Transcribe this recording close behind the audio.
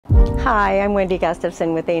Hi, I'm Wendi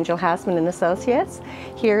Gustavson with Angel Hassman and Associates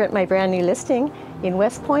here at my brand new listing in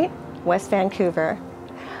Westpointe, West Vancouver.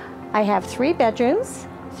 I have 3 bedrooms,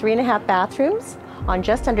 3.5 bathrooms on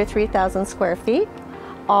just under 3,000 square feet,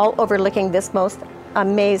 all overlooking this most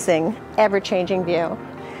amazing, ever-changing view.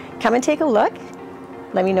 Come and take a look.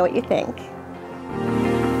 Let me know what you think.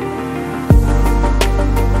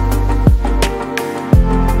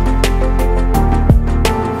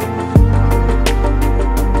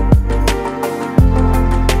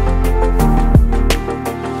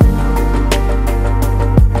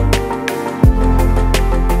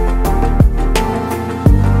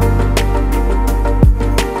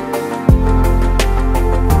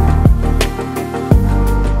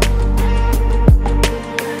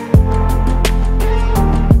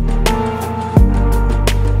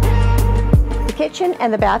 The kitchen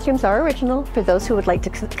and the bathrooms are original for those who would like to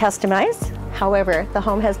customize. However, the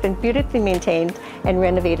home has been beautifully maintained and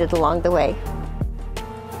renovated along the way.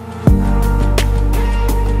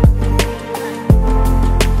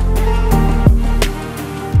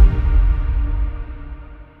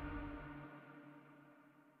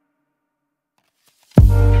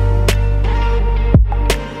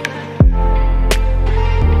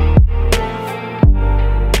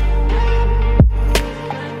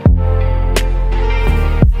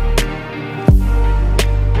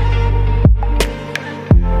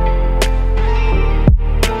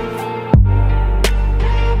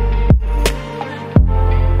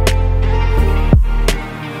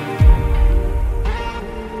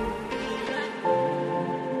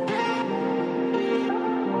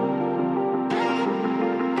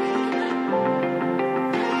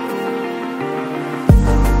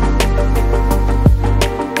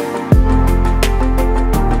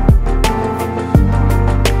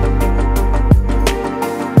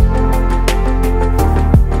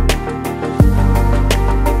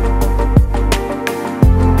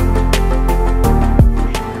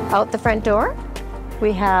 Out the front door,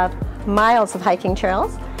 we have miles of hiking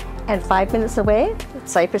trails, and 5 minutes away,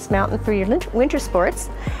 Cypress Mountain for your winter sports.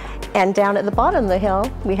 And down at the bottom of the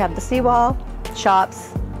hill, we have the seawall,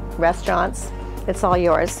 shops, restaurants. It's all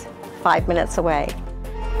yours, 5 minutes away.